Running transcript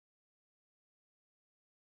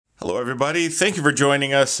Hello everybody, thank you for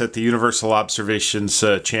joining us at the Universal Observations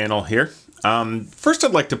channel here. First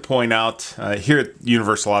I'd like to point out here at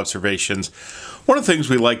Universal Observations, one of the things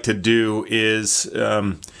we like to do is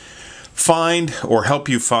find or help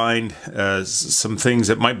you find some things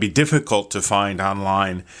that might be difficult to find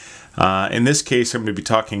online. In this case I'm going to be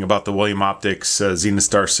talking about the William Optics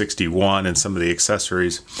ZenithStar 61 and some of the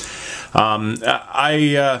accessories.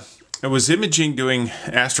 I was imaging doing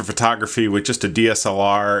astrophotography with just a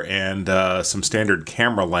DSLR and some standard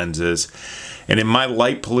camera lenses, and in my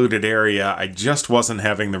light polluted area I just wasn't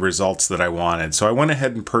having the results that I wanted. So I went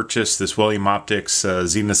ahead and purchased this William Optics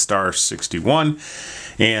ZenithStar 61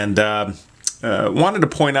 and wanted to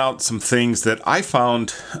point out some things that I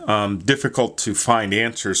found difficult to find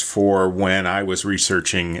answers for when I was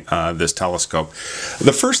researching this telescope.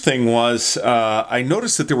 The first thing was I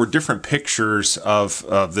noticed that there were different pictures of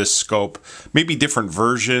this scope, maybe different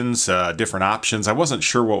versions, different options. I wasn't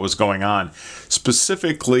sure what was going on.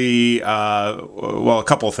 Specifically, well, a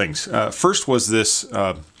couple of things. First was this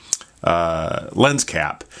lens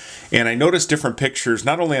cap. And I noticed different pictures,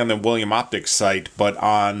 not only on the William Optics site, but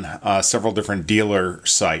on several different dealer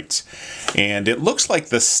sites. And it looks like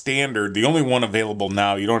the standard, the only one available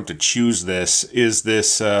now, you don't have to choose this, is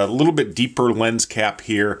this little bit deeper lens cap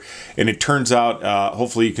here. And it turns out,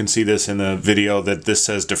 hopefully you can see this in the video, that this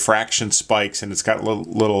says diffraction spikes, and it's got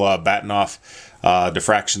little batten off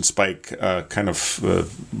diffraction spike kind of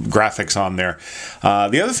graphics on there.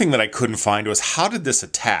 The other thing that I couldn't find was how did this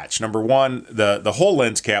attach? Number one, the whole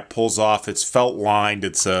lens cap pulls off. It's felt lined.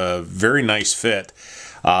 It's a very nice fit.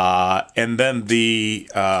 And then the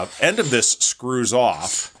end of this screws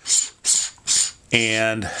off,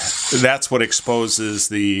 and that's what exposes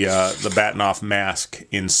the batten off mask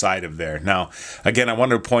inside of there. Now, again, I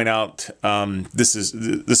wanted to point out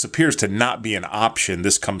this appears to not be an option.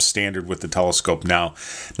 This comes standard with the telescope now.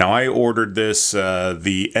 Now, I ordered this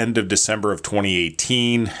the end of December of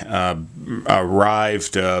 2018,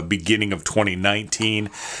 arrived beginning of 2019,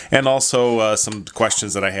 and also some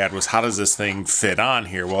questions that I had was, how does this thing fit on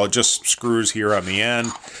here? Well, it just screws here on the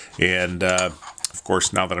end, and of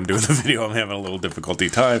course, now that I'm doing the video, I'm having a little difficulty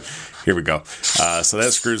time. Here we go. So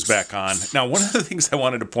that screws back on. Now, one of the things I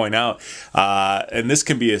wanted to point out, and this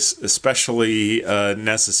can be especially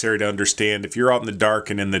necessary to understand if you're out in the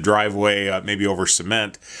dark and in the driveway, maybe over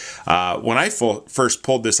cement. When I first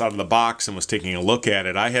pulled this out of the box and was taking a look at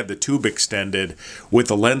it, I had the tube extended with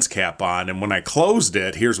the lens cap on, and when I closed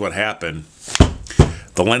it, here's what happened.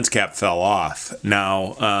 The lens cap fell off.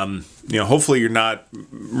 Now, you know, hopefully you're not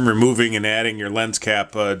removing and adding your lens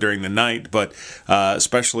cap during the night, but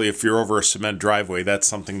especially if you're over a cement driveway, that's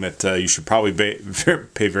something that you should probably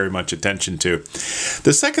pay very much attention to.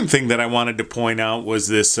 The second thing that I wanted to point out was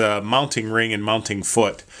this mounting ring and mounting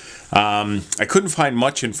foot. I couldn't find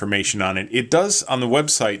much information on it. It does on the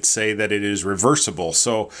website say that it is reversible.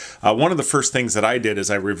 So one of the first things that I did is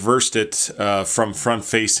I reversed it from front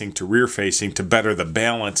facing to rear facing to better the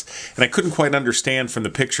balance. And I couldn't quite understand from the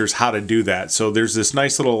pictures how to do that. So there's this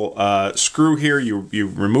nice little screw here. You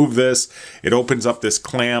remove this. It opens up this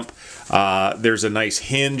clamp. There's a nice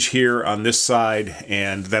hinge here on this side,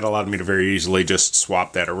 and that allowed me to very easily just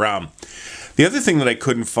swap that around. The other thing that I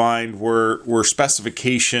couldn't find were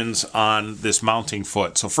specifications on this mounting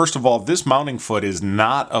foot. So first of all, this mounting foot is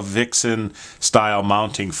not a Vixen style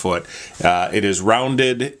mounting foot. It is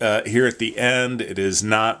rounded here at the end. It is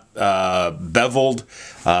not beveled.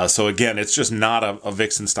 So again, it's just not a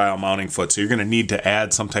Vixen style mounting foot. So you're going to need to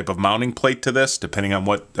add some type of mounting plate to this, depending on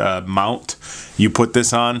what mount you put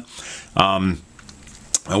this on.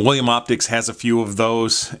 William Optics has a few of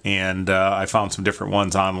those, and I found some different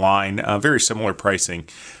ones online. Very similar pricing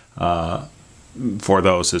for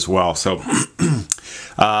those as well. So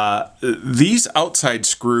these outside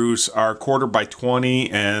screws are 1/4 by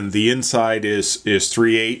 20, and the inside is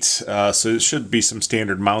 3/8. So it should be some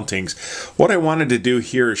standard mountings. What I wanted to do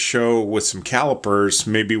here is show with some calipers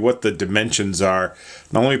maybe what the dimensions are.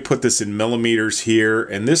 Now let me put this in millimeters here,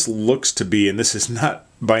 and this looks to be, and this is not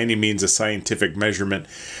by any means a scientific measurement,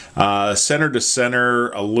 center to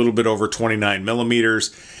center a little bit over 29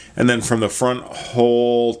 millimeters, and then from the front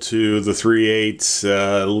hole to the 3/8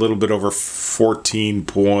 a little bit over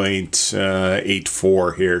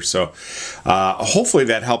 14.84 here. So hopefully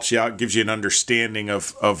that helps you out, gives you an understanding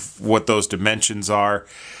of what those dimensions are,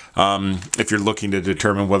 if you're looking to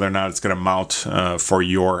determine whether or not it's going to mount for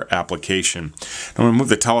your application. I'm going to move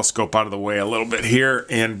the telescope out of the way a little bit here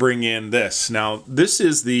and bring in this. Now, this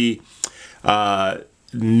is the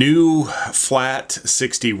new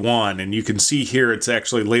Flat61, and you can see here it's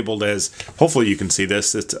actually labeled as, hopefully you can see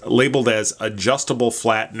this, it's labeled as Adjustable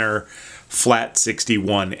Flattener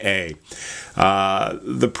Flat61A.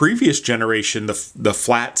 The previous generation, the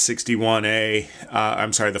Flat61A,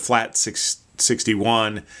 I'm sorry, the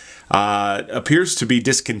Flat61 appears to be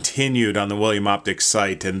discontinued on the William Optics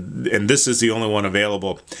site, and this is the only one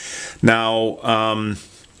available. Now,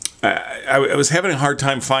 I was having a hard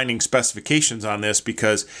time finding specifications on this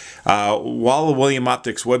because while the William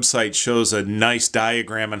Optics website shows a nice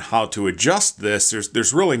diagram on how to adjust this,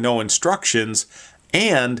 there's really no instructions,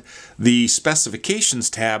 and the specifications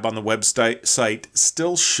tab on the website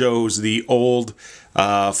still shows the old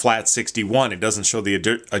Flat61. It doesn't show the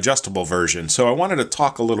adjustable version. So I wanted to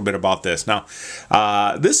talk a little bit about this. Now,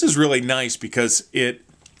 this is really nice because it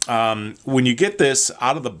when you get this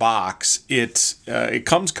out of the box, it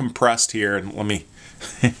comes compressed here, and let me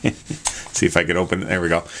see if I can open it. There we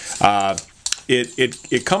go.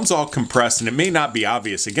 It comes all compressed, and it may not be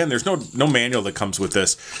obvious. Again, there's no manual that comes with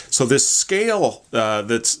this. So this scale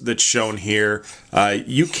that's shown here,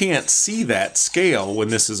 you can't see that scale when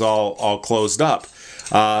this is all closed up.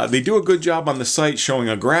 They do a good job on the site showing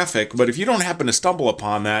a graphic, but if you don't happen to stumble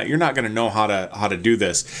upon that, you're not going to know how to do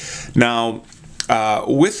this. Now,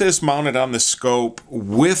 with this mounted on the scope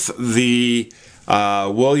with the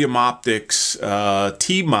William Optics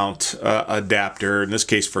T-mount adapter, in this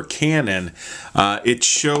case for Canon, it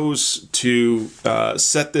shows to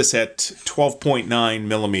set this at 12.9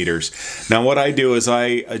 millimeters. Now what I do is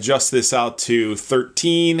I adjust this out to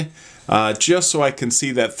 13 just so I can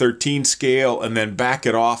see that 13 scale, and then back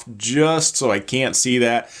it off just so I can't see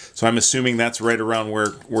that. So I'm assuming that's right around where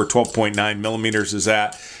 12.9 millimeters is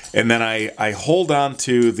at. And then I hold on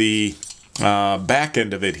to the back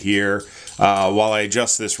end of it here while I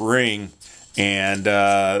adjust this ring, and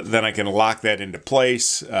then I can lock that into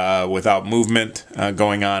place without movement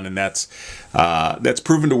going on, and that's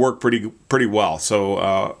proven to work pretty well.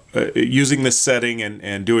 So using this setting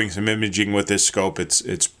and doing some imaging with this scope,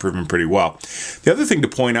 it's proven pretty well. The other thing to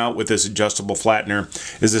point out with this adjustable flattener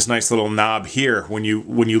is this nice little knob here. When you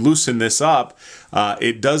loosen this up,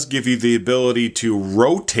 it does give you the ability to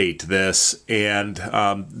rotate this, and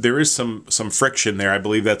there is some friction there. I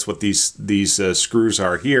believe that's what these screws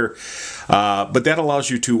are here, but that allows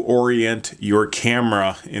you to orient your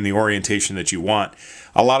camera in the orientation that you want.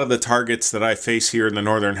 A lot of the targets that I face here in the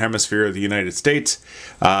northern hemisphere of the United States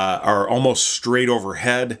are almost straight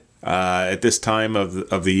overhead at this time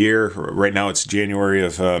of the year. Right now it's January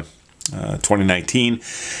of 2019,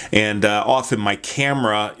 and often my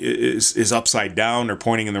camera is upside down or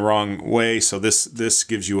pointing in the wrong way, so this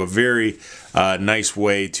gives you a very nice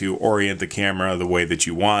way to orient the camera the way that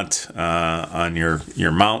you want on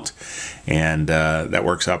your mount, and that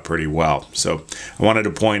works out pretty well. So I wanted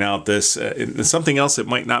to point out this. Something else that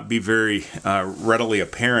might not be very readily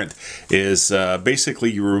apparent is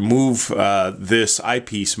basically you remove this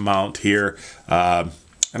eyepiece mount here.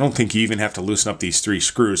 I don't think you even have to loosen up these three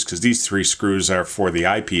screws, because these three screws are for the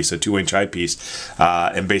eyepiece, a 2-inch eyepiece,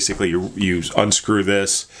 and basically you unscrew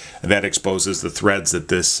this, and that exposes the threads that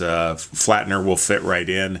this flattener will fit right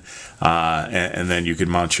in, and then you can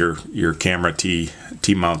mount your camera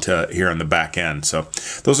T-mount here on the back end. So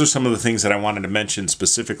those are some of the things that I wanted to mention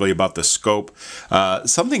specifically about the scope.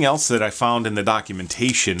 Something else that I found in the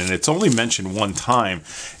documentation, and it's only mentioned one time,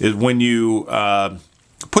 is when you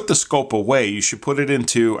put the scope away, you should put it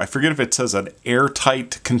into, I forget if it says an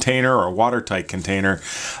airtight container or a watertight container,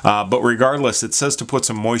 but regardless, it says to put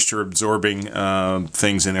some moisture absorbing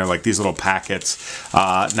things in there, like these little packets.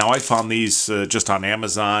 Now I found these just on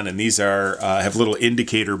Amazon, and these are have little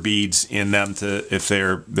indicator beads in them to if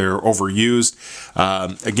they're overused.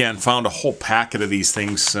 Again, found a whole packet of these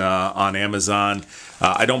things on Amazon.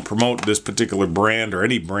 I don't promote this particular brand or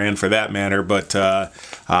any brand for that matter, but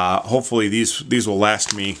hopefully these will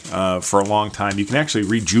last me for a long time. You can actually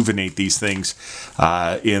rejuvenate these things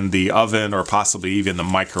in the oven or possibly even the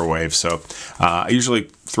microwave. So I usually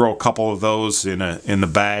throw a couple of those in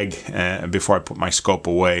the bag before I put my scope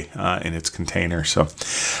away in its container. So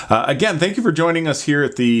again, thank you for joining us here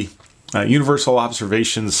at the Universal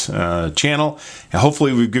Observations channel. And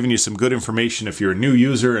hopefully we've given you some good information if you're a new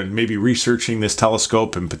user and maybe researching this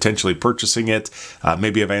telescope and potentially purchasing it.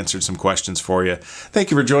 Maybe I've answered some questions for you.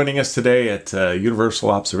 Thank you for joining us today at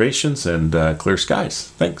Universal Observations, and clear skies.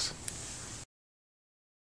 Thanks.